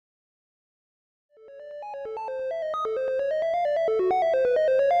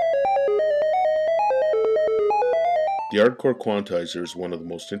The ArdCore Quantizer is one of the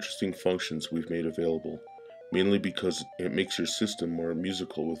most interesting functions we've made available, mainly because it makes your system more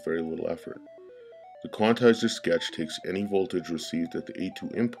musical with very little effort. The Quantizer sketch takes any voltage received at the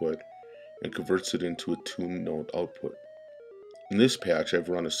A2 input and converts it into a tuned note output. In this patch, I've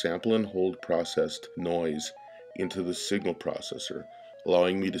run a sample and hold processed noise into the signal processor,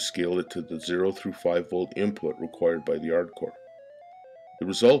 allowing me to scale it to the 0 through 5 volt input required by the ArdCore. The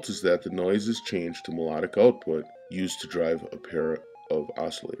result is that the noise is changed to melodic output used to drive a pair of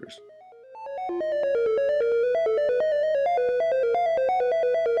oscillators.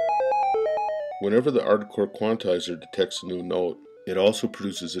 Whenever the ArdCore Quantizer detects a new note, it also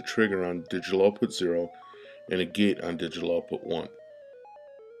produces a trigger on digital output 0 and a gate on digital output 1.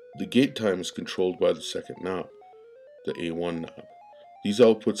 The gate time is controlled by the second knob, the A1 knob. These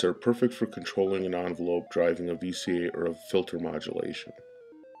outputs are perfect for controlling an envelope, driving a VCA, or a filter modulation.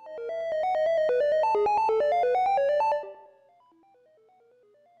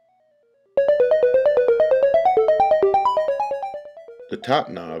 The top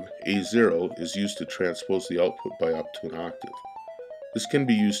knob, A0, is used to transpose the output by up to an octave. This can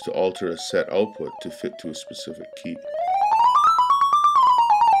be used to alter a set output to fit to a specific key.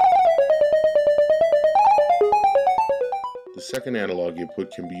 The second analog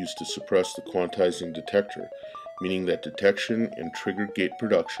input can be used to suppress the quantizing detector, meaning that detection and trigger gate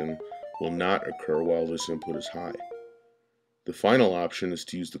production will not occur while this input is high. The final option is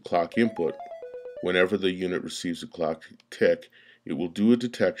to use the clock input. Whenever the unit receives a clock tick, it will do a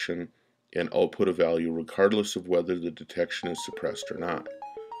detection and output a value regardless of whether the detection is suppressed or not.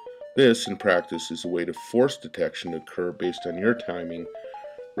 This, in practice, is a way to force detection to occur based on your timing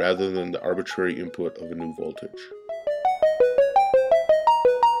rather than the arbitrary input of a new voltage.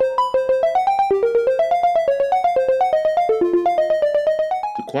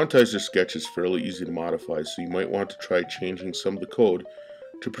 The Quantizer sketch is fairly easy to modify, so you might want to try changing some of the code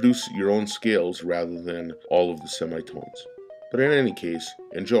to produce your own scales rather than all of the semitones. But in any case,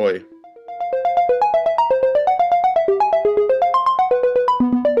 enjoy!